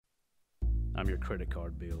I'm your credit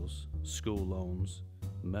card bills, school loans,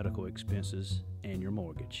 medical expenses, and your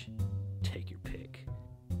mortgage. Take your pick.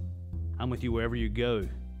 I'm with you wherever you go.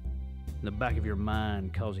 In the back of your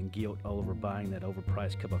mind, causing guilt all over buying that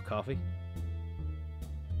overpriced cup of coffee.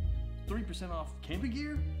 3% off camping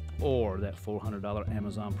gear? Or that $400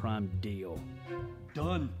 Amazon Prime deal.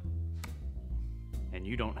 Done. And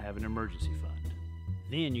you don't have an emergency fund.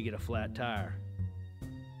 Then you get a flat tire.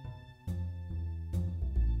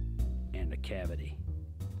 And a cavity.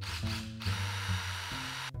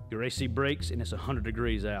 Your AC breaks and it's 100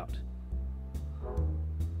 degrees out.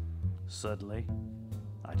 Suddenly,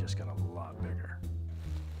 I just got a lot bigger.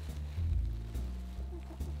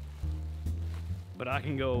 But I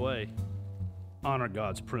can go away, honor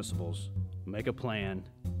God's principles, make a plan,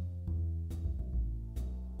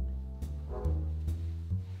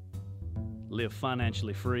 live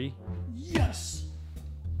financially free. Yes!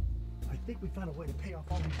 I think we found a way to pay off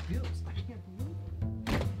all these bills. I can't believe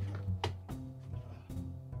it.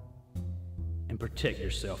 And protect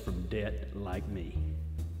yourself from debt like me.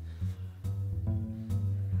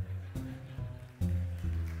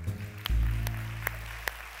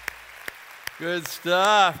 Good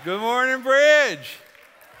stuff. Good morning, Bridge.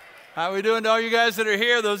 How are we doing to all you guys that are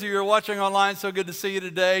here? Those of you who are watching online, so good to see you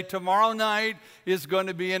today. Tomorrow night is going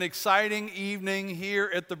to be an exciting evening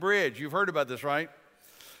here at the Bridge. You've heard about this, right?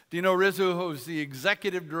 Dino Rizzo, who's the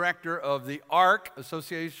executive director of the ARC,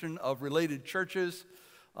 Association of Related Churches,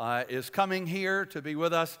 is coming here to be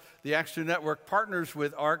with us. The Acts 2 Network partners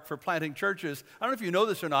with ARC for planting churches. I don't know if you know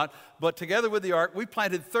this or not, but together with the ARC, we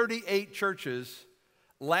planted 38 churches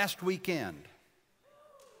last weekend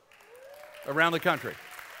around the country.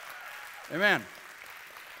 Amen.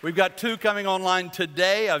 We've got 2 coming online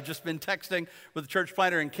today. I've just been texting with a church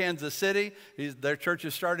planter in Kansas City. Their church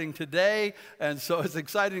is starting today, and so it's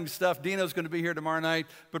exciting stuff. Dino's going to be here tomorrow night,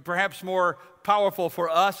 but perhaps more powerful for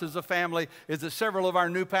us as a family is that several of our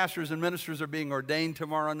new pastors and ministers are being ordained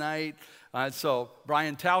tomorrow night. So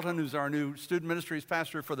Brian Talton, who's our new student ministries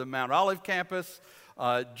pastor for the Mount Olive campus.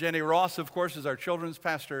 Jenny Ross, of course, is our children's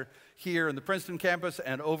pastor here in the Princeton campus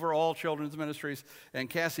and overall children's ministries. And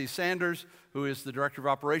Cassie Sanders, who is the director of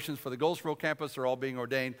operations for the Goldsboro campus, are all being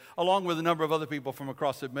ordained, along with a number of other people from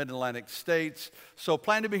across the mid-Atlantic states. So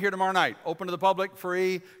plan to be here tomorrow night. Open to the public,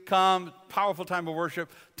 free, come, powerful time of worship.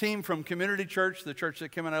 Team from Community Church, the church that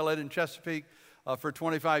Kim and I led in Chesapeake for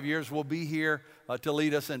 25 years, will be here to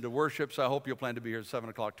lead us into worship. So I hope you'll plan to be here at 7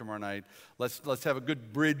 o'clock tomorrow night. Let's have a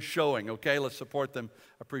good Bridge showing, okay? Let's support them.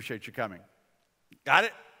 Appreciate you coming. Got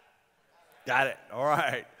it? Got it. All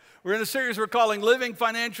right. We're in a series we're calling Living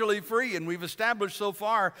Financially Free, and we've established so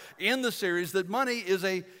far in the series that money is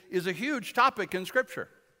a huge topic in Scripture.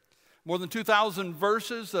 More than 2,000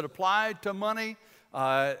 verses that apply to money.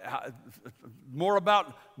 More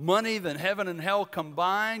about money than heaven and hell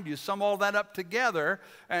combined. You sum all that up together,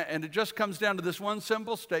 and it just comes down to this one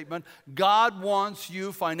simple statement: God wants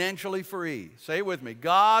you financially free. Say it with me.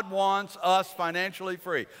 God wants us financially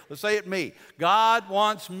free. Let's say it me. God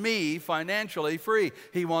wants me financially free.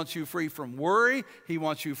 He wants you free from worry. He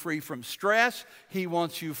wants you free from stress. He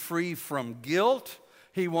wants you free from guilt.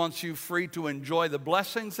 He wants you free to enjoy the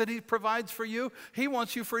blessings that He provides for you. He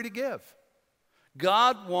wants you free to give.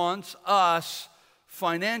 God wants us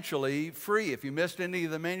financially free. If you missed any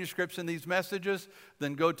of the manuscripts in these messages,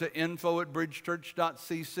 then go to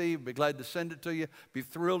info@bridgechurch.cc. Be glad to send it to you. Be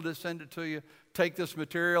thrilled to send it to you. Take this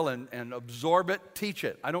material and absorb it. Teach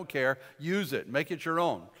it. I don't care. Use it. Make it your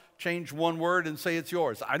own. Change one word and say it's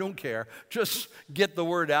yours. I don't care. Just get the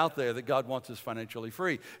word out there that God wants us financially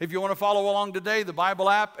free. If you want to follow along today, the Bible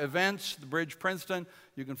app, events, the Bridge Princeton,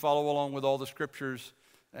 you can follow along with all the scriptures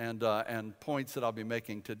and points that I'll be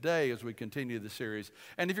making today as we continue the series.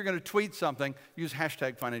 And if you're going to tweet something, use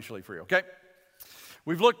hashtag financially free, okay?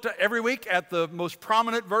 We've looked every week at the most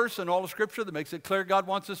prominent verse in all of Scripture that makes it clear God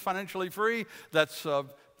wants us financially free. That's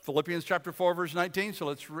Philippians chapter 4, verse 19. So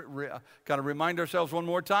let's kind of remind ourselves one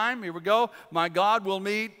more time. Here we go. My God will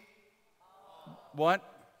meet what?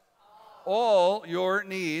 All your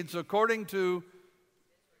needs according to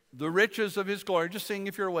the riches of His glory. Just seeing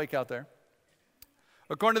if you're awake out there.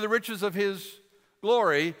 According to the riches of His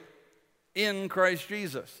glory in Christ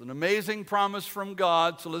Jesus. An amazing promise from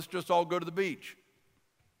God, so let's just all go to the beach.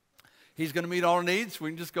 He's going to meet all our needs. We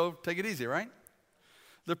can just go take it easy, right?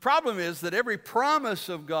 The problem is that every promise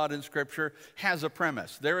of God in Scripture has a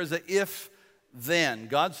premise. There is a if-then.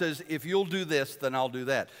 God says, if you'll do this, then I'll do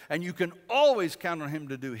that. And you can always count on Him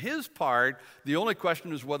to do His part. The only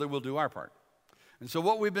question is whether we'll do our part. And so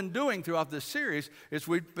what we've been doing throughout this series is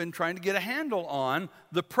we've been trying to get a handle on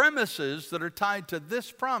the premises that are tied to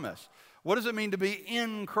this promise. What does it mean to be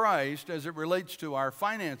in Christ as it relates to our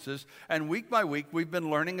finances? And week by week, we've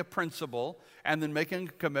been learning a principle and then making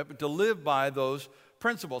a commitment to live by those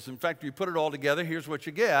principles. In fact, you put it all together, here's what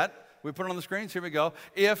you get. We put it on the screens, here we go.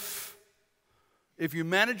 If you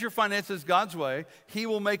manage your finances God's way, He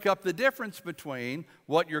will make up the difference between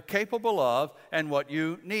what you're capable of and what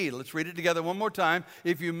you need. Let's read it together one more time.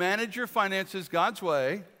 If you manage your finances God's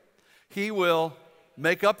way, He will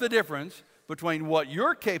make up the difference between what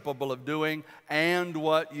you're capable of doing and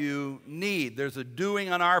what you need. There's a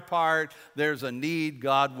doing on our part. There's a need.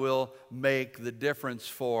 God will make the difference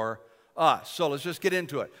for us. So let's just get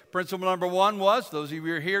into it. Principle number one was, those of you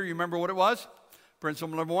who are here, you remember what it was?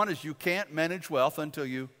 Principle number one is you can't manage wealth until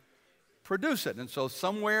you produce it. And so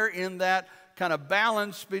somewhere in that kind of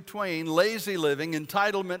balance between lazy living,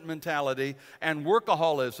 entitlement mentality, and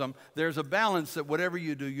workaholism, there's a balance that whatever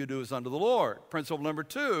you do is unto the Lord. Principle number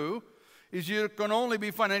two is you can only be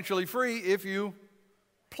financially free if you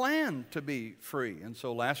plan to be free. And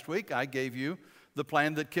so last week I gave you the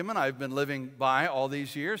plan that Kim and I have been living by all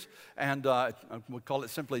these years, and we call it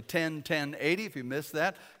simply 10-10-80. If you missed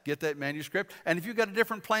that, get that manuscript. And if you've got a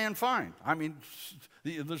different plan, fine. I mean,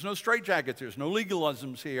 there's no straitjackets, there's no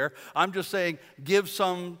legalisms here. I'm just saying give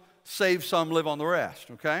some, save some, live on the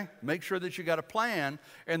rest, okay? Make sure that you got a plan,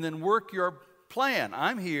 and then work your plan.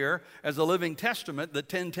 I'm here as a living testament that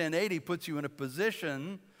 10-10-80 puts you in a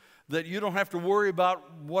position that you don't have to worry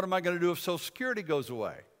about what am I going to do if Social Security goes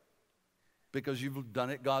away. Because you've done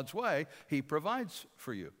it God's way, He provides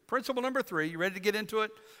for you. Principle number three, you ready to get into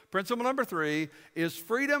it? Principle number three is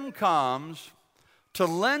freedom comes to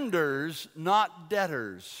lenders, not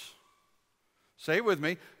debtors. Say it with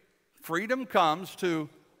me. Freedom comes to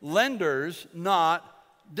lenders, not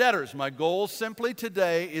debtors. My goal simply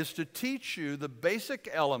today is to teach you the basic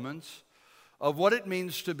elements of what it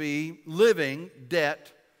means to be living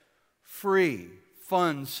debt-free.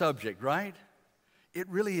 Fun subject, right? It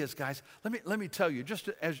really is, guys. Let me tell you, just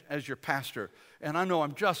as your pastor, and I know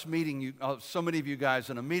I'm just meeting you, so many of you guys,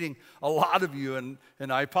 and I'm meeting a lot of you, and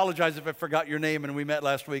I apologize if I forgot your name, and we met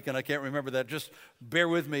last week, and I can't remember that. Just bear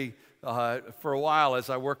with me for a while as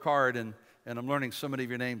I work hard, and I'm learning so many of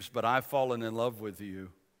your names, but I've fallen in love with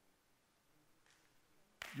you.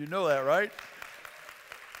 You know that, right?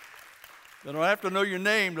 I don't have to know your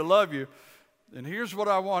name to love you. And here's what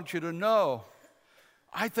I want you to know.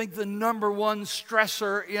 I think the number one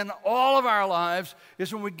stressor in all of our lives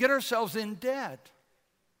is when we get ourselves in debt.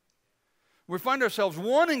 We find ourselves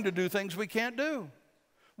wanting to do things we can't do,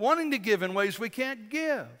 wanting to give in ways we can't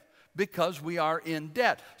give because we are in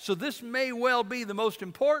debt. So this may well be the most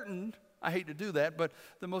important, I hate to do that, but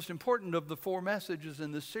the most important of the four messages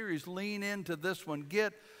in this series. Lean into this one.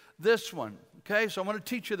 Get this one. Okay, so I want to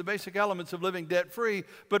teach you the basic elements of living debt-free,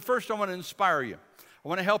 but first I want to inspire you. I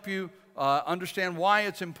want to help you understand why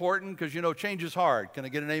it's important, because you know change is hard. Can I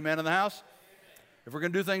get an amen in the house? If we're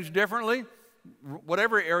going to do things differently,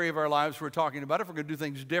 whatever area of our lives we're talking about, if we're going to do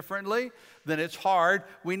things differently, then it's hard.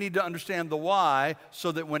 We need to understand the why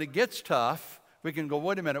so that when it gets tough, we can go,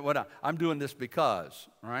 wait a minute, I'm doing this because,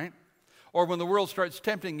 right? Or when the world starts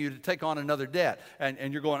tempting you to take on another debt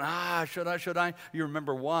and you're going, should I? You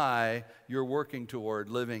remember why you're working toward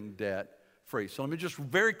living debt-free. So let me just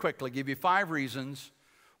very quickly give you 5 reasons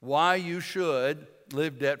why you should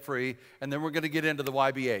live debt-free, and then we're going to get into the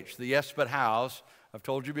YBH, the yes but hows. I've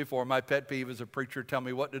told you before, my pet peeve is a preacher tell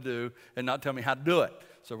me what to do and not tell me how to do it.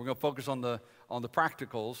 So we're going to focus on the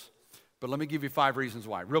practicals, but let me give you 5 reasons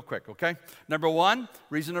why, real quick, okay?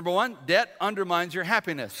 Reason number one, debt undermines your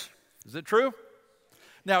happiness. Is it true?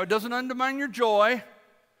 Now, it doesn't undermine your joy.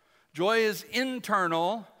 Joy is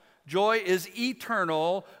internal. Joy is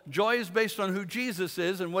eternal. Joy is based on who Jesus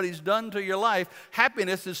is and what He's done to your life.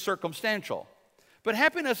 Happiness is circumstantial. But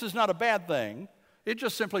happiness is not a bad thing. It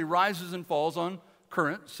just simply rises and falls on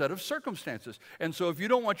current set of circumstances. And so if you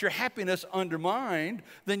don't want your happiness undermined,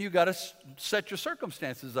 then you've got to set your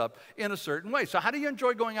circumstances up in a certain way. So how do you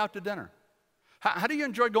enjoy going out to dinner? How do you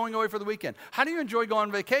enjoy going away for the weekend? How do you enjoy going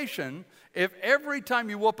on vacation if every time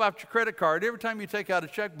you whoop out your credit card, every time you take out a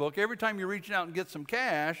checkbook, every time you reach out and get some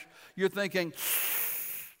cash, you're thinking,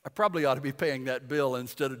 I probably ought to be paying that bill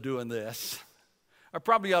instead of doing this. I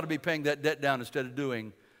probably ought to be paying that debt down instead of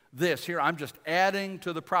doing this. Here, I'm just adding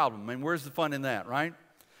to the problem. I mean, where's the fun in that, right?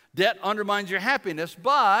 Debt undermines your happiness,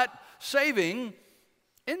 but saving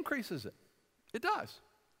increases it. It does.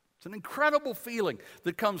 It's an incredible feeling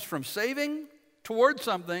that comes from saving towards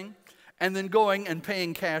something and then going and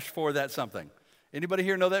paying cash for that something. Anybody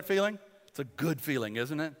here know that feeling? It's a good feeling,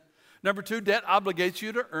 isn't it? Number 2, debt obligates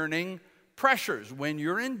you to earning pressures. When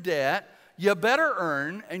you're in debt, you better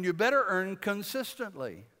earn, and you better earn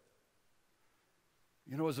consistently.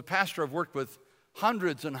 You know, as a pastor, I've worked with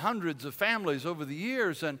hundreds and hundreds of families over the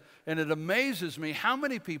years, and it amazes me how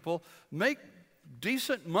many people make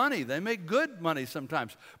decent money. They make good money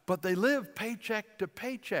sometimes, but they live paycheck to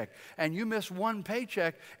paycheck. And you miss one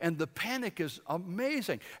paycheck, and the panic is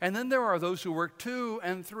amazing. And then there are those who work 2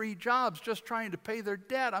 and 3 jobs just trying to pay their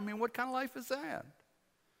debt. I mean, what kind of life is that?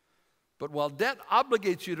 But while debt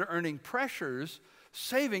obligates you to earning pressures,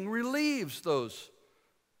 saving relieves those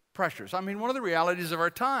pressures. I mean, one of the realities of our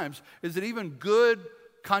times is that even good,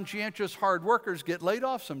 conscientious, hard workers get laid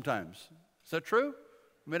off sometimes. Is that true?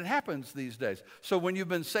 I mean, it happens these days. So when you've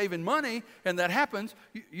been saving money and that happens,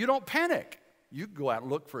 you don't panic. You go out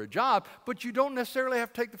and look for a job, but you don't necessarily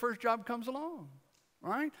have to take the first job that comes along,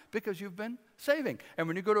 right? Because you've been saving. And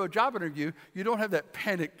when you go to a job interview, you don't have that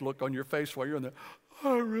panicked look on your face while you're in there,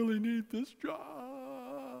 I really need this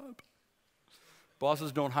job.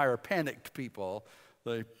 Bosses don't hire panicked people.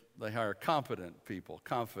 They hire confident people.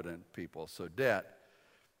 So debt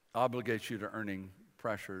obligates you to earning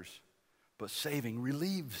pressures, but saving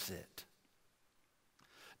relieves it.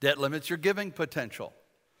 Debt limits your giving potential.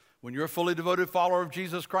 When you're a fully devoted follower of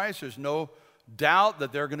Jesus Christ, there's no doubt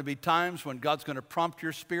that there are going to be times when God's going to prompt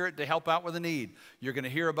your spirit to help out with a need. You're going to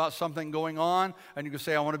hear about something going on, and you can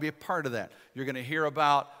say, I want to be a part of that. You're going to hear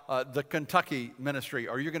about the Kentucky ministry,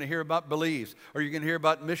 or you're going to hear about Belize, or you're going to hear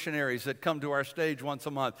about missionaries that come to our stage once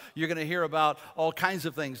a month. You're going to hear about all kinds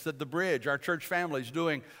of things that the Bridge, our church family, is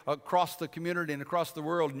doing across the community and across the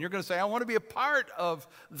world. And you're going to say, I want to be a part of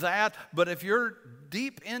that. But if you're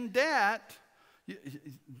deep in debt,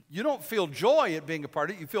 you don't feel joy at being a part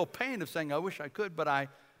of it. You feel pain of saying, I wish I could, but I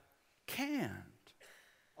can't.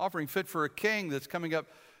 Offering Fit for a King that's coming up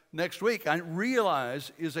next week, I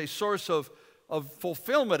realize is a source of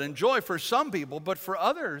fulfillment and joy for some people, but for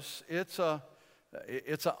others, it's a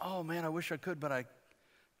oh man, I wish I could, but I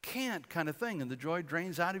can't kind of thing. And the joy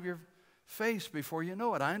drains out of your face before you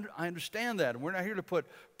know it. I understand that. And we're not here to put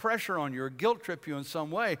pressure on you or guilt trip you in some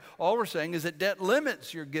way. All we're saying is that debt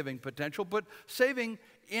limits your giving potential, but saving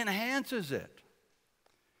enhances it.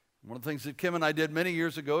 One of the things that Kim and I did many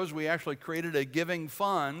years ago is we actually created a giving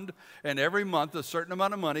fund, and every month a certain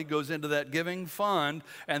amount of money goes into that giving fund,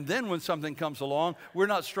 and then when something comes along, we're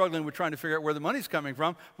not struggling with trying to figure out where the money's coming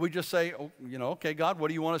from. We just say, oh, okay, God, what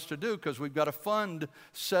do you want us to do? Because we've got a fund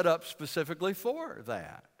set up specifically for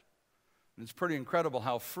that. It's pretty incredible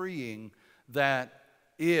how freeing that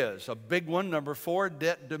is. A big one, number 4,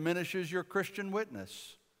 debt diminishes your Christian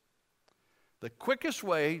witness. The quickest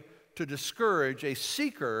way to discourage a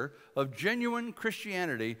seeker of genuine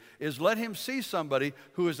Christianity is let him see somebody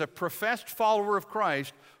who is a professed follower of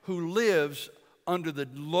Christ who lives under the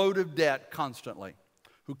load of debt constantly,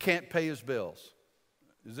 who can't pay his bills.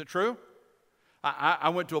 Is it true? I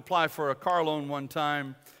went to apply for a car loan one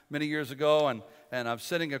time many years ago, and I'm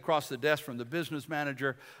sitting across the desk from the business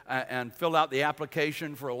manager and filled out the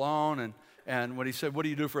application for a loan. And when he said, what do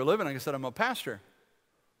you do for a living? I said, I'm a pastor.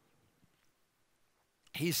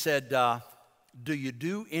 He said, do you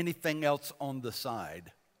do anything else on the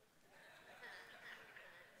side?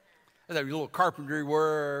 I said, a little carpentry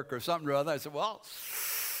work or something or other. I said, well,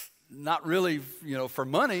 not really, for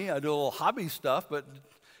money. I do a little hobby stuff, but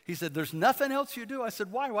he said, there's nothing else you do? I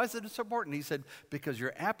said, why? Why is it so important? He said, because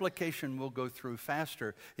your application will go through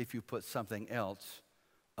faster if you put something else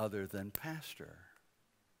other than pastor.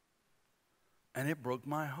 And it broke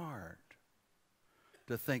my heart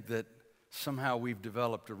to think that somehow we've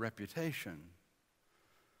developed a reputation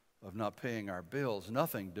of not paying our bills.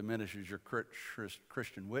 Nothing diminishes your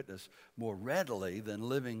Christian witness more readily than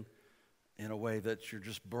living in a way that you're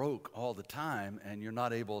just broke all the time and you're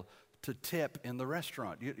not able to tip in the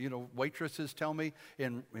restaurant. Waitresses tell me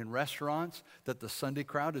in restaurants that the Sunday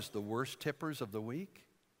crowd is the worst tippers of the week.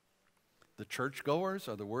 The churchgoers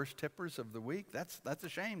are the worst tippers of the week. That's a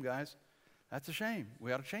shame, guys. That's a shame.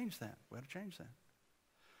 We ought to change that.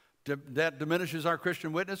 That diminishes our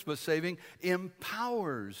Christian witness, but saving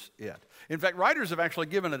empowers it. In fact, writers have actually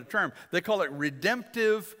given it a term. They call it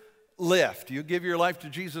redemptive lift. You give your life to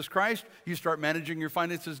Jesus Christ, you start managing your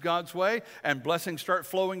finances God's way, and blessings start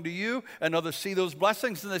flowing to you, and others see those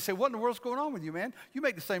blessings, and they say, what in the world's going on with you, man? You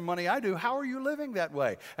make the same money I do. How are you living that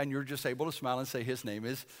way? And you're just able to smile and say, his name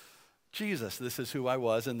is Jesus. This is who I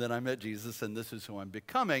was, and then I met Jesus, and this is who I'm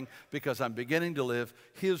becoming, because I'm beginning to live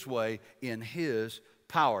his way in his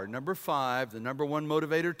power. Number 5, the number one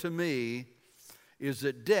motivator to me is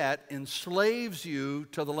that debt enslaves you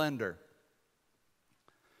to the lender.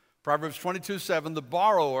 Proverbs 22:7, the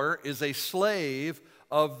borrower is a slave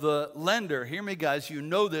of the lender. Hear me, guys, you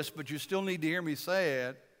know this, but you still need to hear me say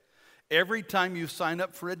it. Every time you sign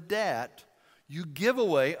up for a debt, You give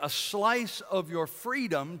away a slice of your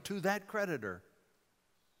freedom to that creditor.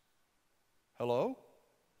 Hello?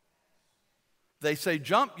 They say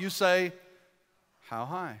jump, you say how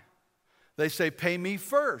high? They say pay me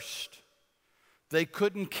first. They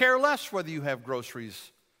couldn't care less whether you have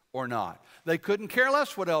groceries or not. They couldn't care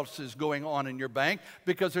less what else is going on in your bank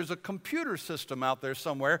because there's a computer system out there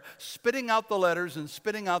somewhere spitting out the letters and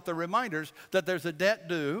spitting out the reminders that there's a debt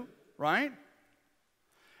due, right?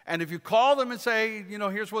 And if you call them and say, you know,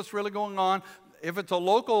 here's what's really going on, if it's a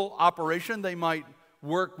local operation, they might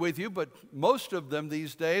work with you, but most of them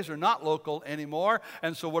these days are not local anymore.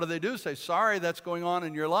 And so what do? Say, sorry, that's going on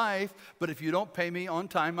in your life, but if you don't pay me on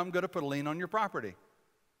time, I'm going to put a lien on your property,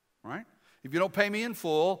 right? If you don't pay me in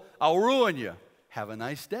full, I'll ruin you. Have a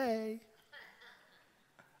nice day.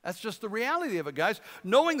 That's just the reality of it, guys.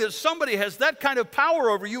 Knowing that somebody has that kind of power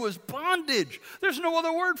over you is bondage. There's no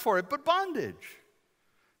other word for it but bondage.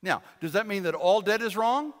 Now, does that mean that all debt is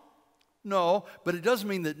wrong? No, but it does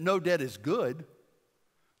mean that no debt is good.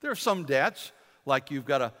 There are some debts, like you've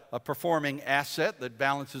got a performing asset that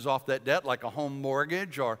balances off that debt, like a home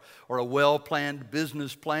mortgage or a well-planned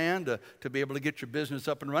business plan to be able to get your business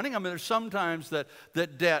up and running. I mean, there's sometimes that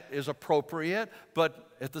debt is appropriate, but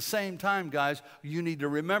at the same time, guys, you need to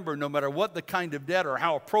remember no matter what the kind of debt or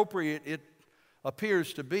how appropriate it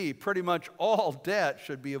appears to be, pretty much all debt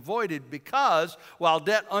should be avoided because while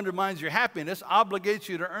debt undermines your happiness, obligates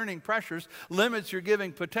you to earning pressures, limits your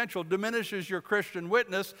giving potential, diminishes your Christian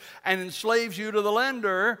witness, and enslaves you to the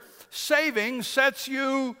lender, saving sets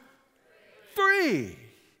you free.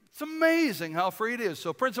 It's amazing how free it is.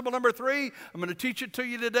 So principle number 3, I'm going to teach it to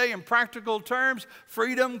you today in practical terms.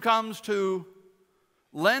 Freedom comes to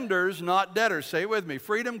lenders, not debtors. Say it with me.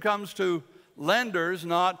 Freedom comes to lenders,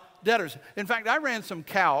 not debtors. In fact, I ran some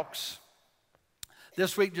calcs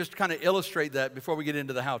this week just to kind of illustrate that before we get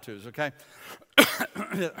into the how-tos, okay?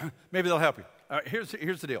 Maybe they'll help you. All right, here's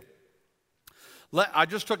the deal. I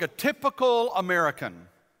just took a typical American.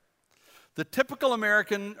 The typical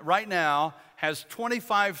American right now has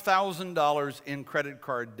 $25,000 in credit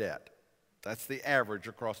card debt. That's the average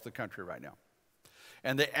across the country right now.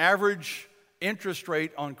 And the average interest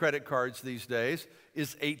rate on credit cards these days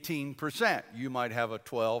is 18%. You might have a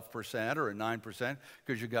 12% or a 9%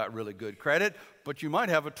 because you got really good credit, but you might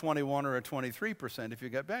have a 21 or a 23% if you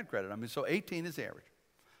got bad credit. I mean, so 18 is the average.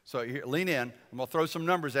 So here, lean in. I'm going to throw some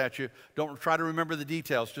numbers at you. Don't try to remember the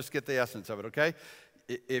details. Just get the essence of it, okay?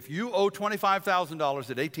 If you owe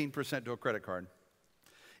 $25,000 at 18% to a credit card,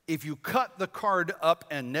 if you cut the card up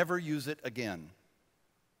and never use it again,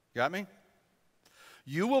 got me?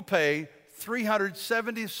 You will pay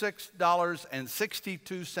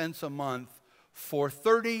 $376.62 a month for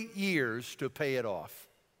 30 years to pay it off.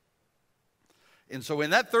 And so in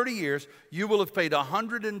that 30 years, you will have paid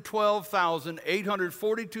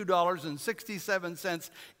 $112,842.67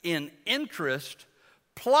 in interest,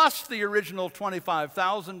 plus the original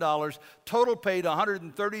 $25,000, total paid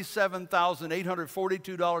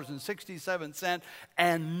 $137,842.67,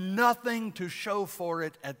 and nothing to show for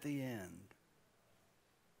it at the end.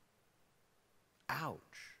 Ouch.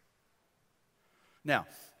 Now,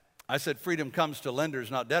 I said freedom comes to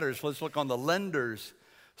lenders, not debtors. Let's look on the lender's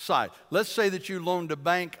side. Let's say that you loaned a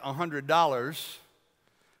bank $100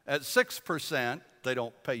 at 6%. They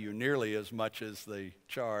don't pay you nearly as much as they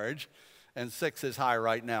charge, and 6 is high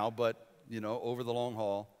right now, but, you know, over the long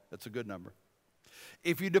haul, it's a good number.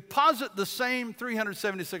 If you deposit the same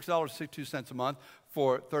 $376.62 a month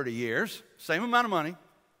for 30 years, same amount of money,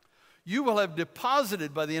 you will have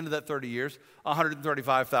deposited by the end of that 30 years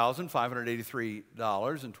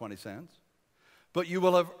 $135,583.20. But you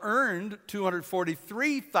will have earned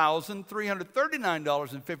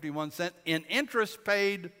 $243,339.51 in interest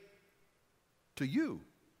paid to you.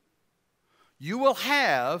 You will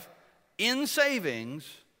have in savings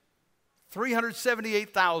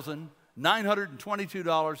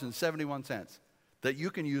 $378,922.71 that you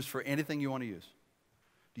can use for anything you want to use.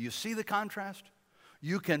 Do you see the contrast?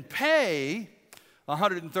 You can pay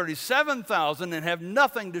 $137,000 and have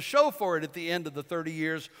nothing to show for it at the end of the 30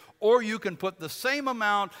 years, or you can put the same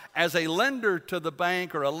amount as a lender to the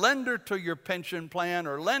bank or a lender to your pension plan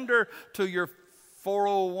or lender to your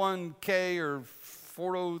 401k or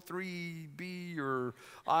 403b or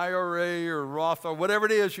IRA or Roth or whatever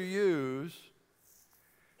it is you use,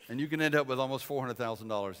 and you can end up with almost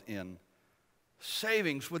 $400,000 in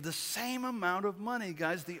savings with the same amount of money,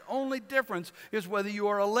 guys. The only difference is whether you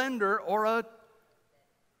are a lender or a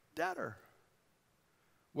debtor.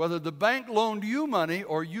 Whether the bank loaned you money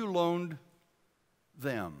or you loaned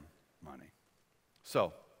them money.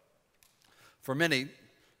 So, for many,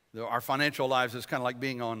 our financial lives is kind of like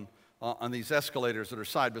being on on these escalators that are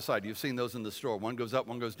side by side. You've seen those in the store. One goes up,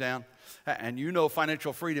 one goes down. And you know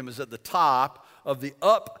financial freedom is at the top of the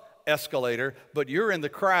up escalator, but you're in the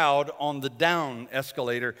crowd on the down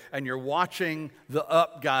escalator, and you're watching the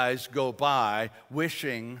up guys go by,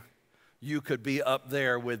 wishing you could be up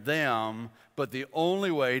there with them. But the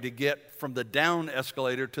only way to get from the down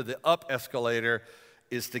escalator to the up escalator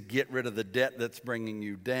is to get rid of the debt that's bringing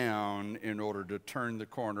you down in order to turn the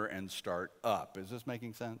corner and start up. Is this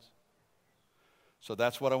making sense? So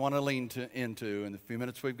that's what I want to lean into in the few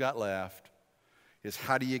minutes we've got left, is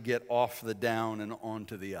how do you get off the down and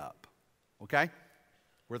onto the up? Okay?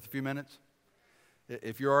 Worth a few minutes?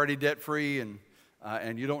 If you're already debt-free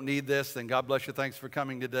and you don't need this, then God bless you. Thanks for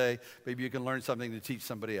coming today. Maybe you can learn something to teach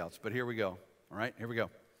somebody else. But here we go. All right? Here we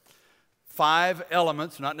go. 5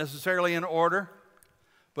 elements, not necessarily in order,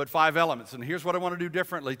 but 5 elements. And here's what I want to do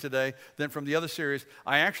differently today than from the other series.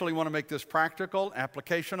 I actually want to make this practical,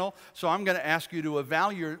 applicational. So I'm going to ask you to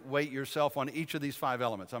evaluate yourself on each of these 5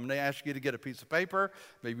 elements. I'm going to ask you to get a piece of paper.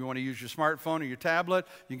 Maybe you want to use your smartphone or your tablet.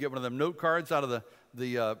 You can get one of them note cards out of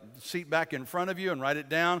the seat back in front of you and write it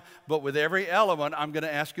down. But with every element, I'm going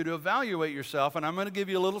to ask you to evaluate yourself. And I'm going to give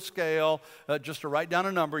you a little scale just to write down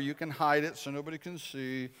a number. You can hide it so nobody can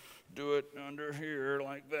see. Do it under here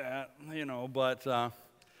like that,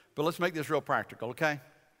 But let's make this real practical, okay?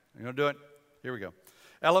 You going to do it? Here we go.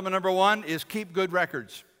 Element number 1 is keep good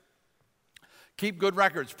records. Keep good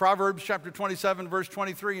records. Proverbs chapter 27, verse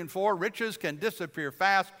 23 and 4. Riches can disappear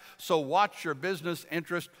fast, so watch your business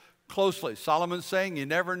interest closely. Solomon's saying you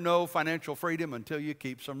never know financial freedom until you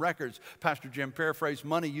keep some records. Pastor Jim paraphrased,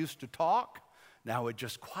 money used to talk, now it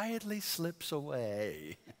just quietly slips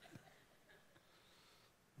away.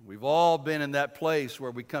 We've all been in that place where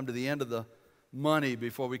we come to the end of the money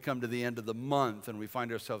before we come to the end of the month, and we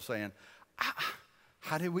find ourselves saying,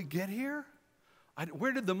 how did we get here?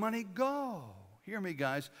 Where did the money go? Hear me,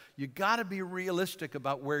 guys. You got to be realistic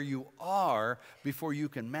about where you are before you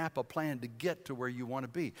can map a plan to get to where you want to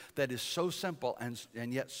be. That is so simple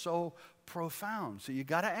and yet so profound. So you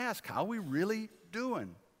got to ask, how are we really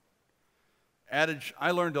doing? Adage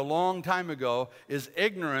I learned a long time ago is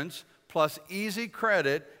ignorance plus easy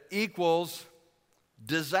credit equals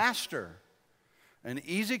disaster. And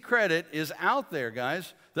easy credit is out there,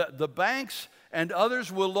 guys. The banks and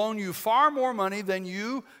others will loan you far more money than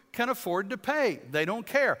you can afford to pay. They don't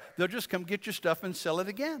care. They'll just come get your stuff and sell it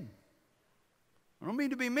again. I don't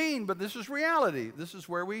mean to be mean, but this is reality. This is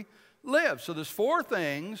where we live. So there's 4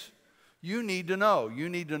 things you need to know. You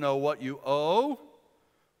need to know what you owe,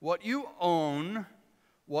 what you own,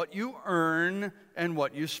 what you earn, and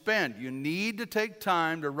what you spend. You need to take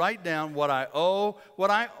time to write down what I owe,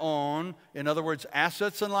 what I own, in other words,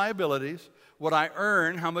 assets and liabilities, what I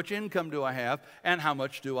earn, how much income do I have, and how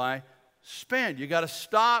much do I spend. You got to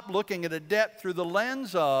stop looking at a debt through the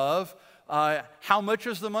lens of how much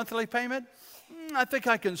is the monthly payment? I think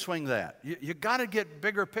I can swing that. You got to get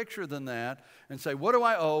bigger picture than that and say, what do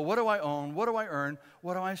I owe, what do I own, what do I earn,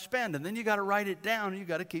 what do I spend? And then you got to write it down, and you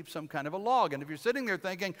got to keep some kind of a log. And if you're sitting there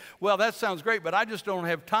thinking, well, that sounds great, but I just don't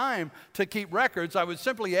have time to keep records, I would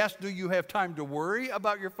simply ask, do you have time to worry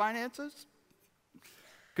about your finances?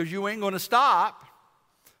 Because you ain't going to stop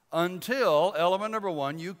until, element number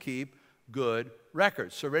 1, you keep good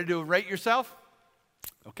records. So ready to rate yourself?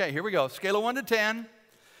 Okay, here we go. Scale of 1 to 10.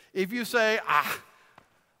 If you say,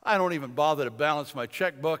 I don't even bother to balance my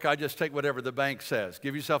checkbook, I just take whatever the bank says.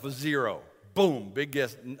 Give yourself a 0. Boom, big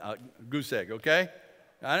guess, goose egg, okay?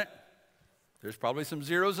 Got it? There's probably some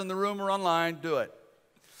zeros in the room or online. Do it.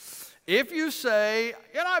 If you say,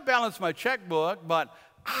 I balance my checkbook, but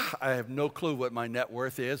I have no clue what my net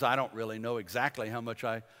worth is. I don't really know exactly how much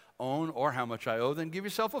I own or how much I owe, then give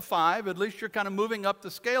yourself a 5. At least you're kind of moving up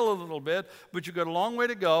the scale a little bit, but you've got a long way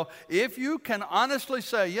to go. If you can honestly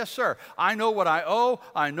say, yes, sir, I know what I owe,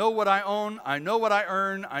 I know what I own, I know what I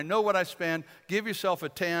earn, I know what I spend, give yourself a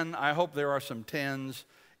 10. I hope there are some 10s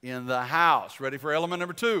in the house. Ready for element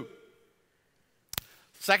number 2?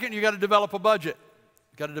 Second, you got to develop a budget.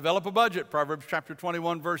 You've got to develop a budget. Proverbs chapter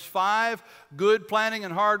 21, verse 5. Good planning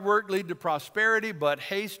and hard work lead to prosperity, but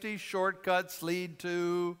hasty shortcuts lead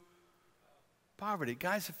to poverty.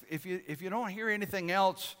 Guys, if you don't hear anything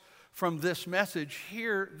else from this message,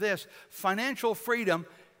 hear this. Financial freedom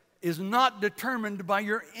is not determined by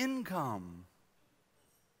your income.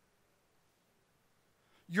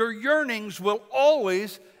 Your yearnings will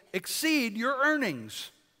always exceed your earnings.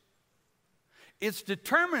 It's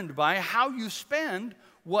determined by how you spend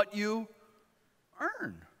what you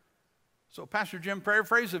earn. So Pastor Jim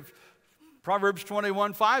paraphrase of Proverbs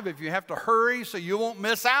 21:5, if you have to hurry so you won't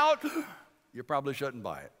miss out, you probably shouldn't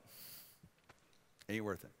buy it. Ain't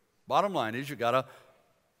worth it. Bottom line is you got to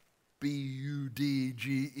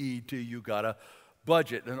B-U-D-G-E-T, you got to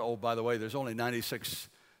budget. And oh, by the way, there's only 96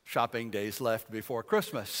 shopping days left before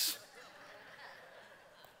Christmas.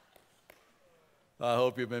 I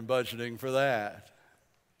hope you've been budgeting for that.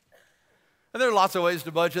 And there are lots of ways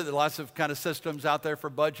to budget. There are lots of kind of systems out there for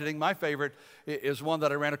budgeting. My favorite is one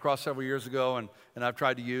that I ran across several years ago, and I've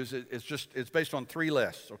tried to use. It's based on 3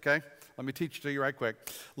 lists, okay? Let me teach it to you right quick.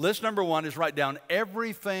 List number 1 is write down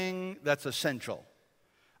everything that's essential.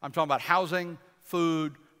 I'm talking about housing,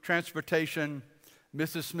 food, transportation,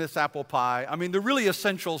 Mrs. Smith's apple pie. I mean, the really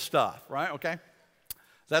essential stuff, right? Okay?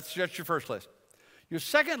 That's just your first list. Your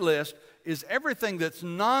second list is everything that's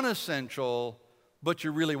non-essential, but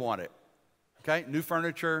you really want it. Okay? New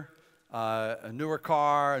furniture, a newer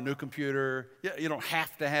car, a new computer. You don't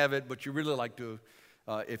have to have it, but you really like to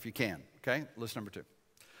if you can. Okay? List number 2.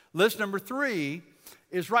 List number 3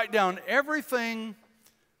 is write down everything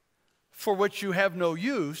for which you have no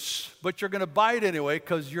use, but you're going to buy it anyway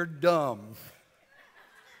because you're dumb.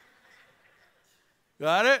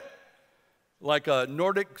 Got it? Like a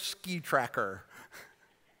Nordic ski tracker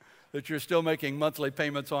that you're still making monthly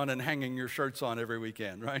payments on and hanging your shirts on every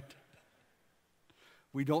weekend, right?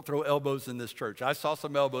 We don't throw elbows in this church. I saw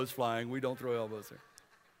some elbows flying. We don't throw elbows here.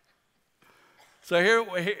 So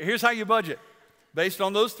here's how you budget. Based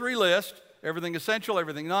on those 3 lists, everything essential,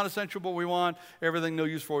 everything non-essential, but we want, everything no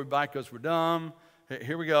use for we buy because we're dumb.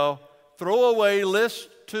 Here we go. Throw away list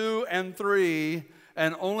 2 and 3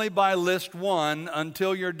 and only buy list 1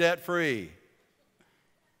 until you're debt-free.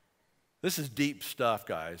 This is deep stuff,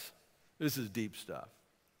 guys. This is deep stuff.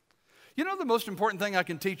 You know the most important thing I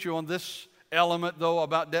can teach you on this element, though,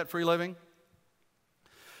 about debt-free living?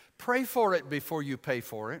 Pray for it before you pay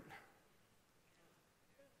for it.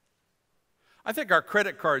 I think our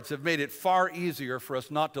credit cards have made it far easier for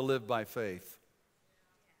us not to live by faith.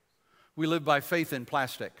 We live by faith in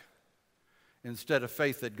plastic instead of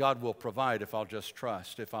faith that God will provide if I'll just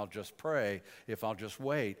trust, if I'll just pray, if I'll just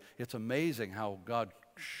wait. It's amazing how God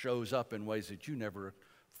shows up in ways that you never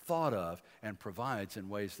thought of and provides in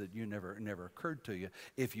ways that you never occurred to you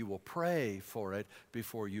if you will pray for it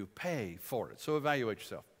before you pay for it. So evaluate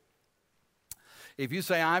yourself. If you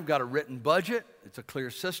say, I've got a written budget, it's a clear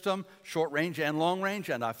system, short range and long range,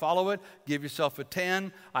 and I follow it, give yourself a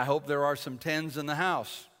 10. I hope there are some 10s in the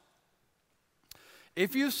house.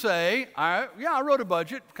 If you say, I wrote a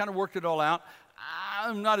budget, kind of worked it all out,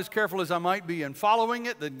 I'm not as careful as I might be in following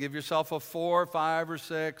it, then give yourself a 4, 5, or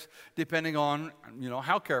 6, depending on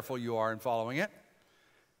how careful you are in following it.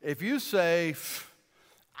 If you say,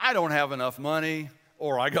 I don't have enough money,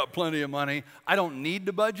 or I got plenty of money, I don't need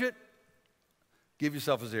to budget, give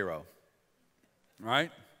yourself a 0,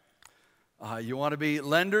 right? You want to be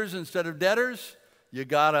lenders instead of debtors? You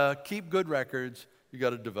got to keep good records. You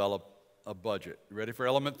got to develop a budget. You ready for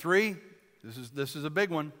element 3? This is a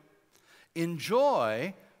big one.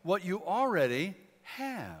 Enjoy what you already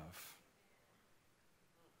have.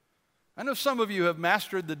 I know some of you have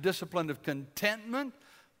mastered the discipline of contentment,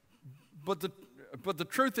 but the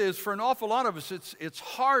truth is, for an awful lot of us, it's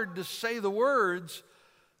hard to say the words,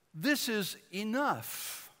 this is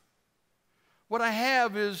enough. What I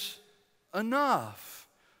have is enough.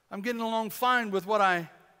 I'm getting along fine with what I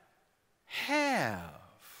have.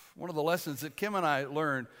 One of the lessons that Kim and I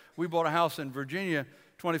learned, we bought a house in Virginia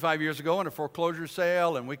 25 years ago in a foreclosure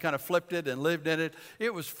sale, and we kind of flipped it and lived in it.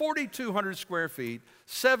 It was 4,200 square feet,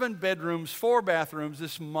 7 bedrooms, 4 bathrooms,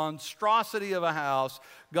 this monstrosity of a house.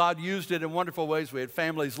 God used it in wonderful ways. We had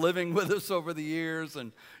families living with us over the years,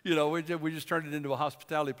 and we just turned it into a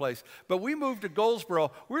hospitality place. But we moved to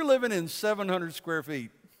Goldsboro. We're living in 700 square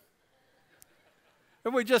feet.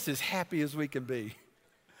 And we're just as happy as we can be.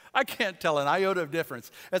 I can't tell an iota of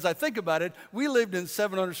difference. As I think about it, we lived in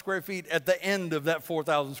 700 square feet at the end of that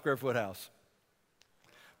 4,000 square foot house.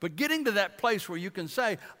 But getting to that place where you can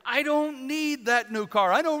say, I don't need that new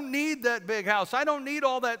car. I don't need that big house. I don't need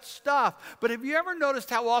all that stuff. But have you ever noticed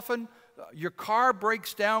how often your car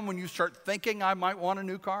breaks down when you start thinking, I might want a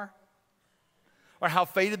new car? Or how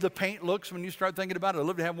faded the paint looks when you start thinking about it? I'd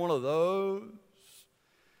love to have one of those.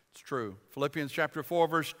 It's true. Philippians chapter 4,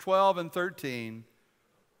 verse 12 and 13.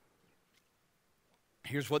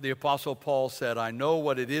 Here's what the Apostle Paul said, I know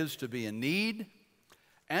what it is to be in need,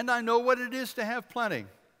 and I know what it is to have plenty.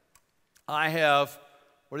 I have,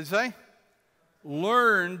 what did he say?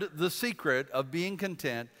 Learned the secret of being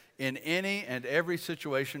content in any and every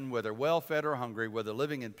situation, whether well-fed or hungry, whether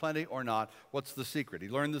living in plenty or not. What's the secret? He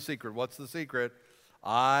learned the secret. What's the secret?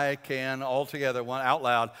 I can, altogether, one out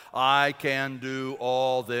loud, I can do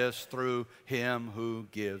all this through him who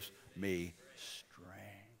gives me strength.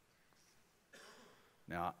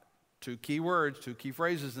 Now, Two key words, two key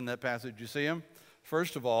phrases in that passage. You see them?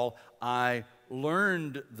 First of all, I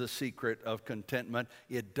learned the secret of contentment.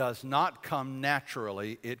 It does not come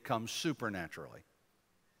naturally, it comes supernaturally.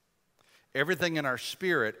 Everything in our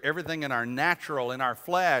spirit, everything in our natural, in our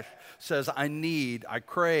flesh says, I need, I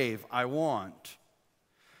crave, I want.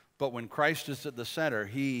 But when Christ is at the center,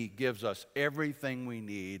 He gives us everything we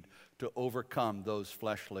need to overcome those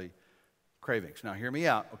fleshly cravings. Now, hear me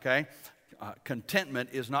out, okay? Contentment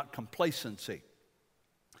is not complacency.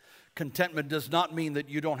 Contentment does not mean that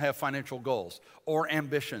you don't have financial goals or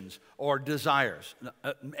ambitions or desires.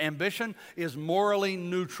 Ambition is morally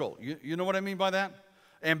neutral. You know what I mean by that?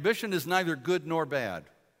 Ambition is neither good nor bad.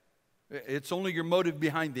 It's only your motive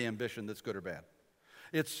behind the ambition that's good or bad.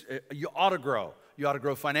 You ought to grow. You ought to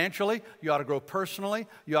grow financially. You ought to grow personally.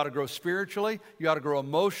 You ought to grow spiritually. You ought to grow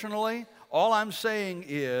emotionally. All I'm saying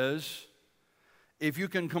is, if you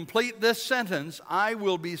can complete this sentence, I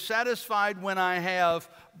will be satisfied when I have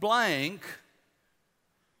blank,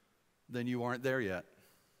 then you aren't there yet.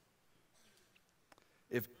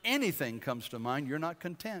 If anything comes to mind, you're not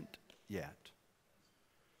content yet.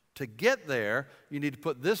 To get there, you need to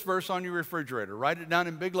put this verse on your refrigerator. Write it down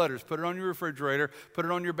in big letters. Put it on your refrigerator. Put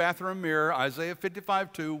it on your bathroom mirror. Isaiah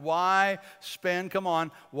 55:2. Why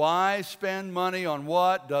spend money on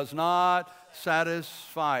what does not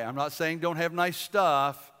satisfy? I'm not saying don't have nice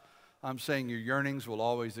stuff. I'm saying your yearnings will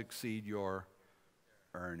always exceed your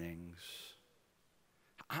earnings.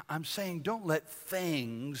 I'm saying don't let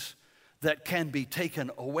things that can be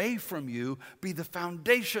taken away from you be the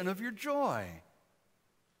foundation of your joy.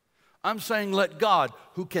 I'm saying let God,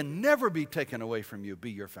 who can never be taken away from you, be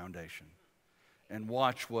your foundation. And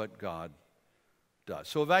watch what God does.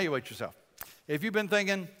 So evaluate yourself. If you've been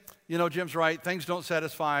thinking, Jim's right, things don't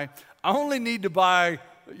satisfy, I only need to buy,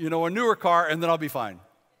 a newer car and then I'll be fine.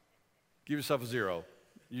 Give yourself a 0.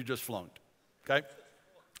 You just flunked, okay?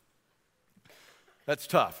 That's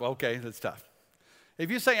tough. Okay, that's tough. If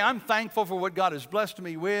you say, I'm thankful for what God has blessed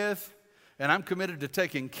me with, and I'm committed to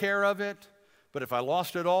taking care of it, but if I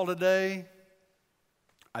lost it all today,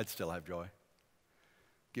 I'd still have joy.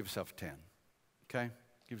 Give yourself a 10, okay?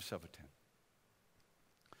 Give yourself a 10.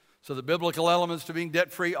 So the biblical elements to being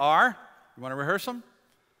debt-free are, you want to rehearse them?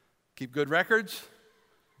 Keep good records,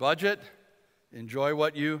 budget, enjoy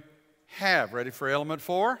what you have. Ready for element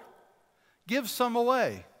 4? Give some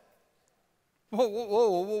away.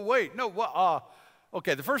 Whoa, wait, no,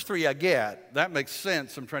 okay, the first 3 I get. That makes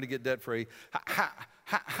sense. I'm trying to get debt-free.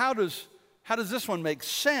 How does this one make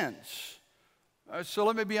sense? So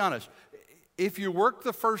let me be honest. If you work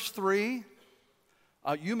the first 3,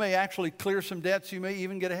 you may actually clear some debts. You may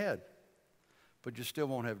even get ahead. But you still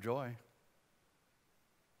won't have joy.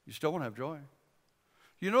 You still won't have joy.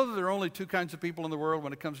 You know that there are only 2 kinds of people in the world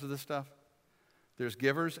when it comes to this stuff? There's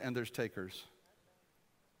givers and there's takers.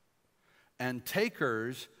 And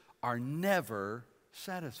takers are never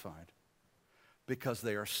satisfied because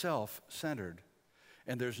they are self-centered.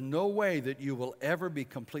 And there's no way that you will ever be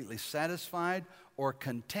completely satisfied or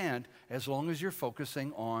content as long as you're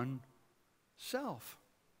focusing on self.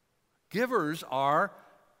 Givers are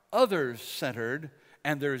others-centered,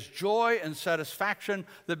 and there's joy and satisfaction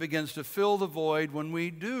that begins to fill the void when we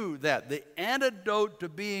do that. The antidote to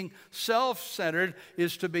being self-centered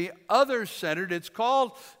is to be others-centered. It's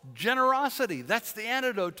called generosity. That's the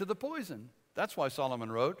antidote to the poison. That's why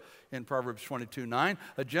Solomon wrote in Proverbs 22:9,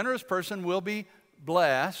 a generous person will be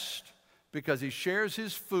blessed because he shares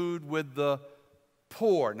his food with the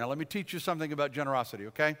poor. Now let me teach you something about generosity,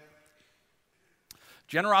 okay?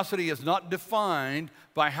 Generosity is not defined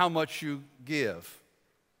by how much you give.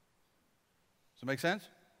 Does that make sense?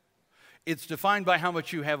 It's defined by how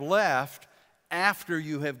much you have left after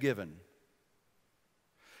you have given.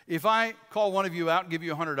 If I call one of you out and give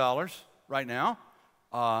you $100 right now,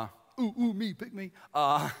 me, pick me.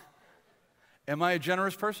 Am I a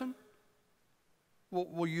generous person?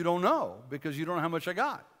 Well, you don't know because you don't know how much I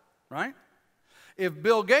got, right? If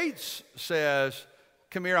Bill Gates says,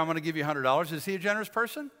 come here, I'm going to give you $100, is he a generous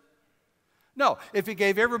person? No. If he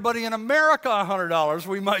gave everybody in America $100,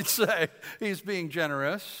 we might say he's being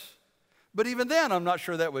generous. But even then, I'm not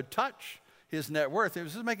sure that would touch his net worth.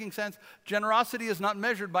 Is this making sense? Generosity is not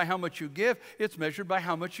measured by how much you give. It's measured by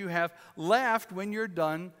how much you have left when you're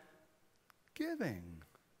done giving.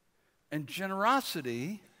 And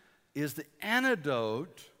generosity is the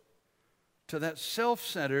antidote to that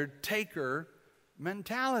self-centered taker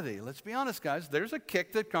mentality. Let's be honest, guys. There's a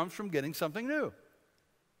kick that comes from getting something new.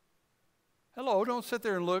 Hello, don't sit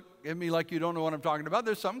there and look at me like you don't know what I'm talking about.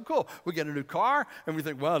 There's something cool. We get a new car, and we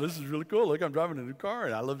think, wow, this is really cool. Look, I'm driving a new car,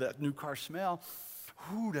 and I love that new car smell.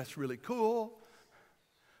 Ooh, that's really cool.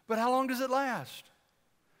 But how long does it last?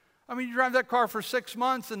 I mean, you drive that car for 6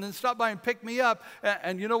 months and then stop by and pick me up,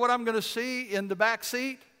 and you know what I'm going to see in the back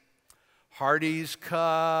seat? Hardee's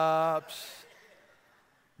cups,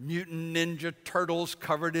 Mutant Ninja Turtles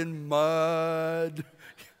covered in mud.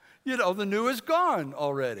 You know, the new is gone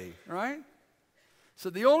already, right? So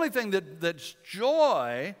the only thing that's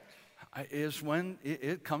joy is when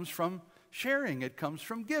it comes from sharing, it comes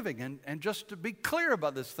from giving. And just to be clear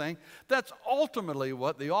about this thing, that's ultimately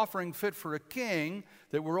what the offering fit for a king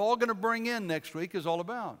that we're all going to bring in next week is all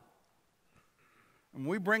about. And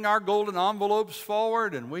we bring our golden envelopes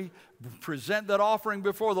forward and we present that offering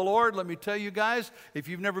before the Lord. Let me tell you guys, if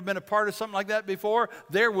you've never been a part of something like that before,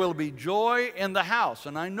 there will be joy in the house.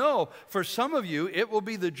 And I know for some of you, it will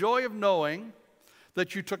be the joy of knowing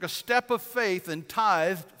that you took a step of faith and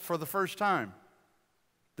tithed for the first time.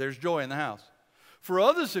 There's joy in the house. For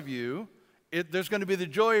others of you, there's going to be the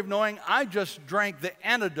joy of knowing I just drank the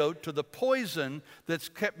antidote to the poison that's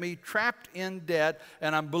kept me trapped in debt,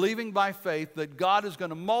 and I'm believing by faith that God is going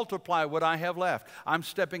to multiply what I have left. I'm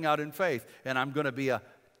stepping out in faith, and I'm going to be a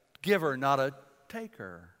giver, not a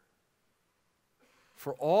taker.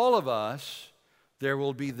 For all of us, there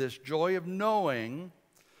will be this joy of knowing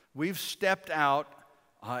we've stepped out,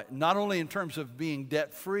 not only in terms of being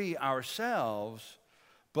debt-free ourselves,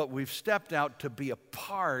 but we've stepped out to be a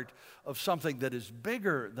part of something that is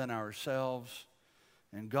bigger than ourselves,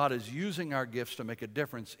 and God is using our gifts to make a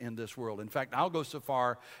difference in this world. In fact, I'll go so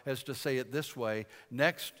far as to say it this way.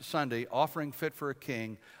 Next Sunday, Offering Fit for a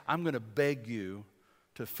King, I'm going to beg you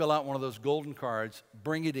to fill out one of those golden cards,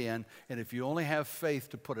 bring it in, and if you only have faith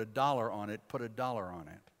to put $1 on it, put $1 on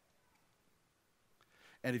it.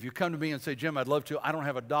 And if you come to me and say, Jim, I'd love to, I don't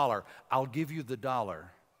have $1, I'll give you the $1.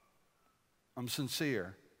 I'm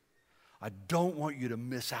sincere. I don't want you to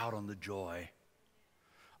miss out on the joy.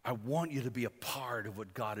 I want you to be a part of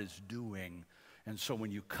what God is doing. And so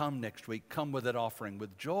when you come next week, come with that offering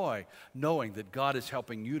with joy, knowing that God is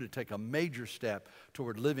helping you to take a major step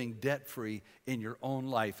toward living debt-free in your own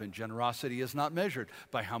life. And generosity is not measured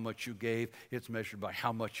by how much you gave. It's measured by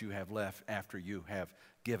how much you have left after you have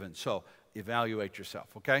given. So evaluate yourself,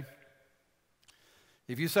 okay?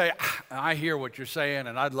 If you say, I hear what you're saying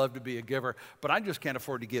and I'd love to be a giver, but I just can't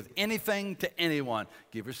afford to give anything to anyone,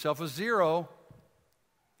 give yourself a 0,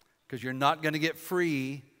 because you're not going to get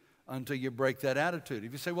free until you break that attitude.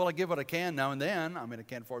 If you say, well, I give what I can now and then, I mean, I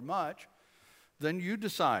can't afford much, then you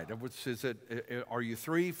decide. Are you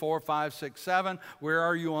 3, 4, 5, 6, 7? Where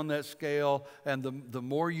are you on that scale? And the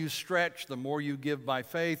more you stretch, the more you give by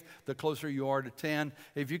faith, the closer you are to 10.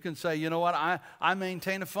 If you can say, you know what, I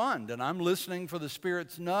maintain a fund, and I'm listening for the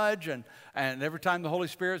Spirit's nudge, and every time the Holy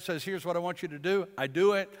Spirit says, here's what I want you to do, I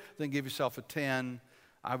do it, then give yourself a 10.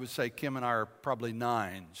 I would say Kim and I are probably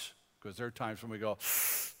 9s, because there are times when we go,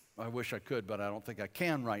 I wish I could, but I don't think I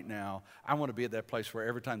can right now. I want to be at that place where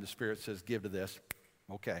every time the Spirit says, give to this,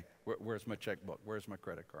 okay, where's my checkbook? Where's my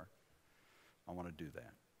credit card? I want to do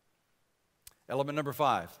that. Element number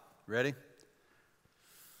 5. Ready?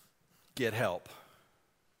 Get help.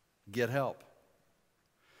 Get help.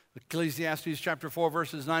 Ecclesiastes chapter 4,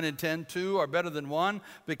 verses 9 and 10, 2 are better than 1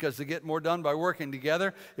 because they get more done by working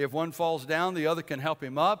together. If one falls down, the other can help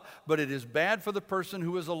him up. But it is bad for the person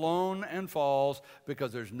who is alone and falls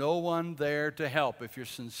because there's no one there to help. If you're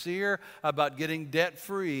sincere about getting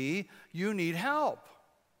debt-free, you need help.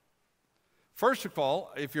 First of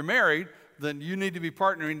all, if you're married, then you need to be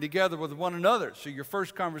partnering together with one another. So your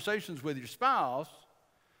first conversations with your spouse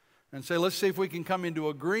and say, let's see if we can come into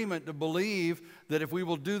agreement to believe that if we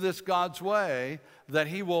will do this God's way, that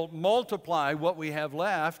He will multiply what we have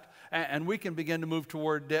left, and we can begin to move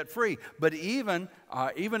toward debt-free. But even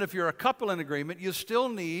if you're a couple in agreement, you still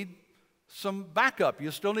need some backup. You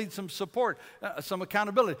still need some support, some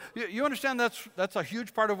accountability. You understand that's a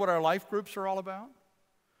huge part of what our life groups are all about?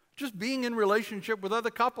 Just being in relationship with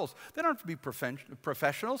other couples. They don't have to be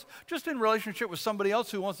professionals. Just in relationship with somebody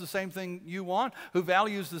else who wants the same thing you want, who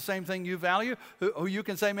values the same thing you value, who you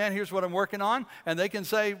can say, man, here's what I'm working on. And they can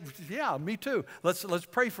say, yeah, me too. Let's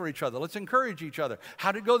pray for each other. Let's encourage each other.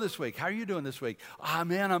 How did it go this week? How are you doing this week?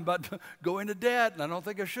 Man, I'm about to go into debt, and I don't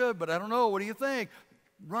think I should, but I don't know. What do you think?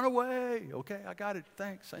 Run away. Okay, I got it.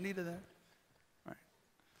 Thanks. I needed that.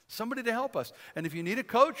 Somebody to help us. And if you need a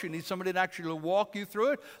coach, you need somebody to actually walk you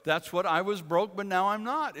through it. That's what I was broke, but now I'm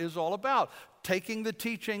not is all about. Taking the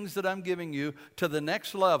teachings that I'm giving you to the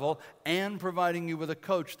next level and providing you with a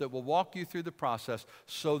coach that will walk you through the process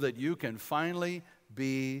so that you can finally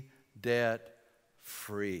be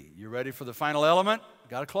debt-free. You ready for the final element?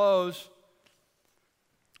 Got to close.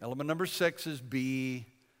 Element number 6 is be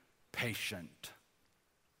patient.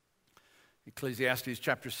 Ecclesiastes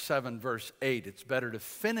chapter 7, verse 8, it's better to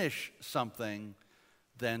finish something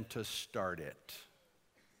than to start it.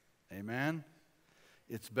 Amen?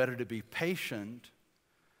 It's better to be patient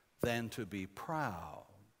than to be proud.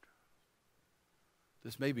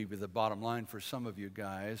 This may be the bottom line for some of you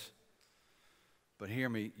guys, but hear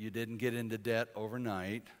me, you didn't get into debt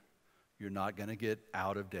overnight. You're not going to get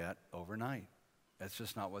out of debt overnight. That's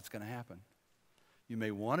just not what's going to happen. You may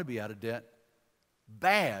want to be out of debt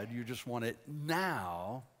bad, you just want it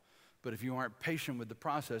now, but if you aren't patient with the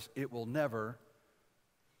process, it will never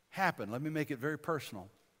happen. Let me make it very personal.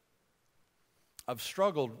 I've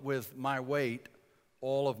struggled with my weight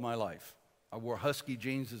all of my life. I wore husky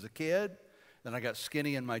jeans as a kid, then I got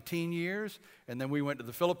skinny in my teen years, and then we went to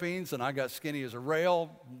the Philippines and I got skinny as a rail,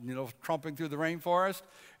 tromping through the rainforest,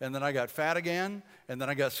 and then I got fat again, and then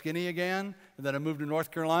I got skinny again, and then I moved to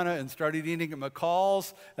North Carolina and started eating at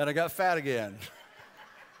McCall's, and I got fat again.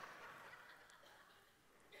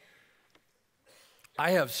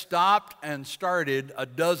 I have stopped and started a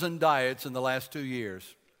dozen diets in the last 2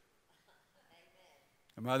 years.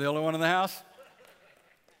 Am I the only one in the house?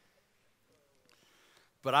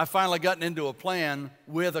 But I've finally gotten into a plan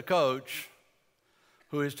with a coach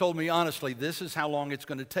who has told me honestly, this is how long it's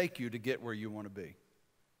going to take you to get where you want to be.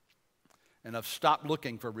 And I've stopped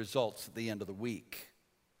looking for results at the end of the week.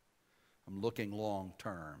 I'm looking long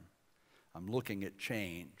term. I'm looking at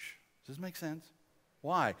change. Does this make sense?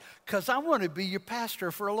 Why? Because I want to be your pastor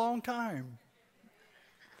for a long time.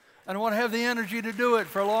 And I want to have the energy to do it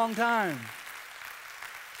for a long time.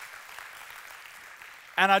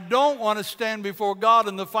 And I don't want to stand before God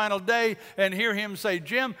in the final day and hear Him say,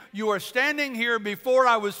 Jim, you are standing here before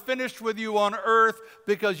I was finished with you on earth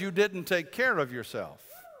because you didn't take care of yourself.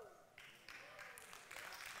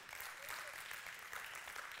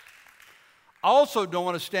 I also don't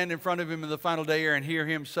want to stand in front of Him in the final day and hear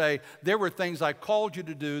Him say, there were things I called you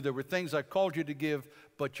to do, there were things I called you to give,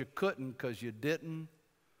 but you couldn't because you didn't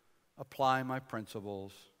apply my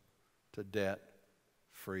principles to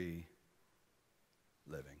debt-free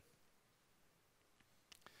living.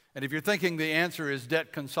 And if you're thinking the answer is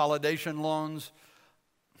debt consolidation loans,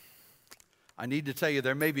 I need to tell you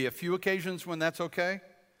there may be a few occasions when that's okay,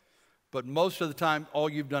 but most of the time all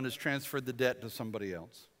you've done is transferred the debt to somebody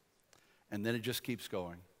else. And then it just keeps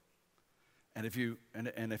going. And if you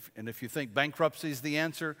think bankruptcy is the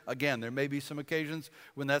answer, again, there may be some occasions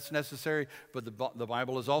when that's necessary, but the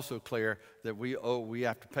Bible is also clear that we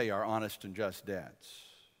have to pay our honest and just debts.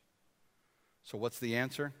 So what's the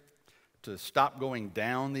answer? To stop going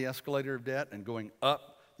down the escalator of debt and going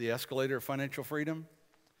up the escalator of financial freedom?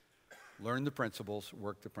 Learn the principles,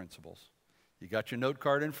 work the principles. You got your note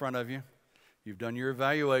card in front of you. You've done your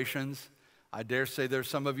evaluations. I dare say there's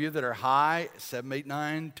some of you that are high, 7, 8,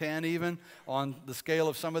 9, 10 even, on the scale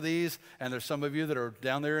of some of these, and there's some of you that are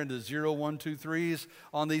down there into 0, 1, 2, 3s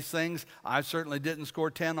on these things. I certainly didn't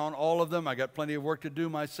score 10 on all of them. I got plenty of work to do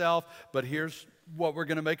myself, but here's what we're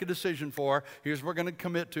going to make a decision for. Here's what we're going to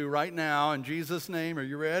commit to right now in Jesus' name. Are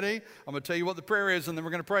you ready? I'm going to tell you what the prayer is, and then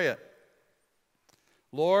we're going to pray it.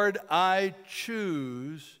 Lord, I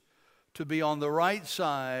choose to be on the right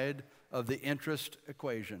side of the interest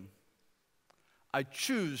equation. I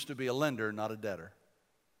choose to be a lender, not a debtor.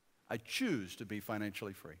 I choose to be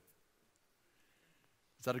financially free.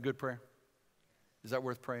 Is that a good prayer? Is that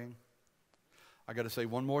worth praying? I got to say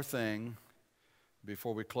one more thing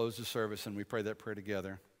before we close the service and we pray that prayer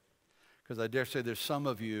together. Because I dare say there's some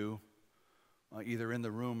of you, either in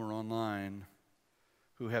the room or online,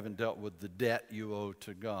 who haven't dealt with the debt you owe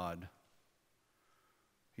to God.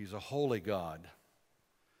 He's a holy God,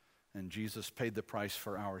 and Jesus paid the price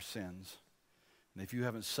for our sins. And if you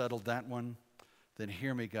haven't settled that one, then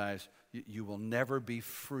hear me, guys. You will never be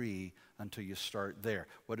free until you start there.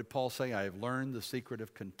 What did Paul say? I have learned the secret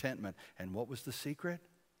of contentment. And what was the secret?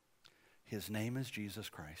 His name is Jesus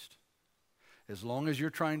Christ. As long as you're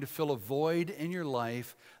trying to fill a void in your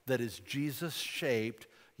life that is Jesus-shaped,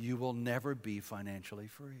 you will never be financially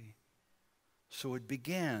free. So it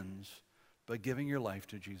begins by giving your life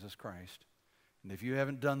to Jesus Christ. And if you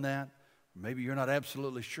haven't done that, maybe you're not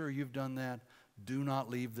absolutely sure you've done that, do not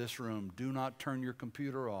leave this room. Do not turn your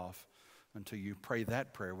computer off until you pray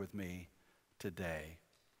that prayer with me today.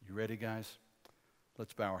 You ready, guys?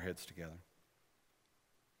 Let's bow our heads together.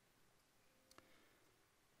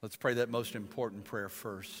 Let's pray that most important prayer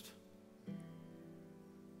first.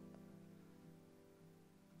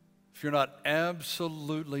 If you're not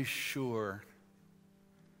absolutely sure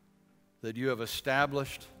that you have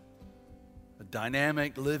established a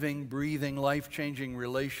dynamic, living, breathing, life-changing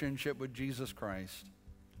relationship with Jesus Christ,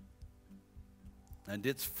 and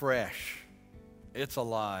it's fresh, it's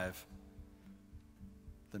alive,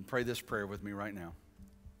 then pray this prayer with me right now.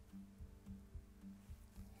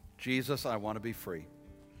 Jesus, I want to be free.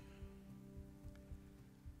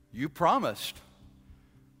 You promised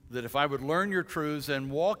that if I would learn your truths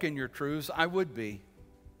and walk in your truths, I would be.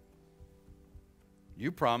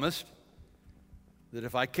 You promised that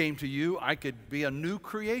if I came to you, I could be a new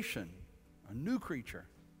creation, a new creature.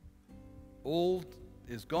 Old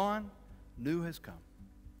is gone, new has come.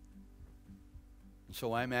 And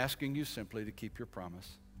so I'm asking you simply to keep your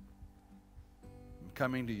promise. I'm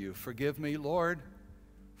coming to you. Forgive me, Lord,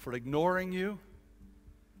 for ignoring you.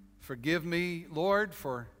 Forgive me, Lord,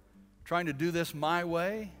 for trying to do this my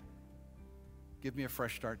way. Give me a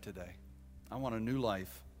fresh start today. I want a new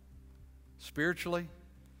life, spiritually,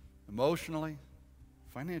 emotionally,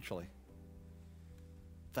 financially.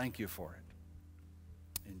 Thank you for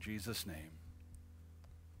it. In Jesus' name.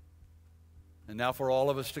 And now for all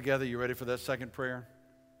of us together, you ready for that second prayer?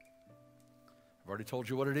 I've already told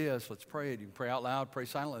you what it is. Let's pray it. You can pray out loud, pray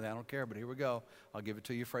silently. I don't care, but here we go. I'll give it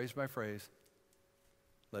to you phrase by phrase.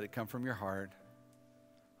 Let it come from your heart.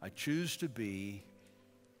 I choose to be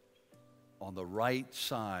on the right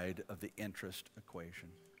side of the interest equation.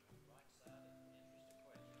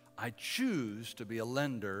 I choose to be a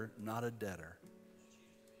lender, not a debtor.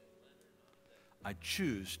 I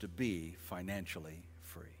choose to be financially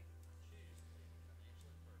free.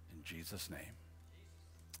 In Jesus' name.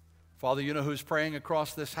 Father, you know who's praying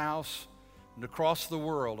across this house and across the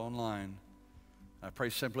world online. I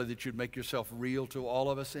pray simply that you'd make yourself real to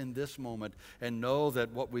all of us in this moment and know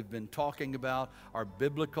that what we've been talking about are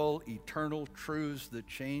biblical, eternal truths that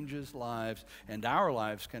changes lives, and our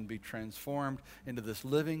lives can be transformed into this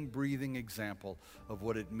living, breathing example of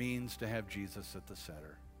what it means to have Jesus at the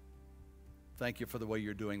center. Thank you for the way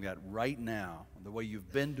you're doing that right now, and the way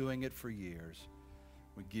you've been doing it for years.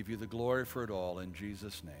 We give you the glory for it all in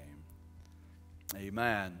Jesus' name.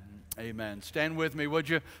 Amen. Amen. Stand with me, would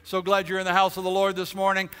you? So glad you're in the house of the Lord this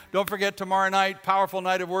morning. Don't forget tomorrow night, powerful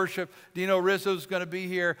night of worship. Dino Rizzo's going to be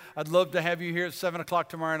here. I'd love to have you here at 7 o'clock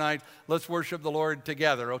tomorrow night. Let's worship the Lord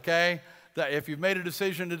together, okay? If you've made a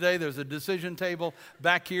decision today, there's a decision table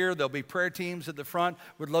back here. There'll be prayer teams at the front.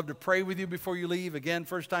 We'd love to pray with you before you leave. Again,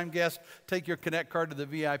 first-time guests, take your Connect card to the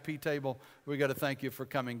VIP table. We got to thank you for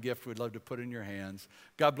coming. Gift we'd love to put in your hands.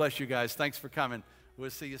 God bless you guys. Thanks for coming. We'll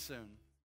see you soon.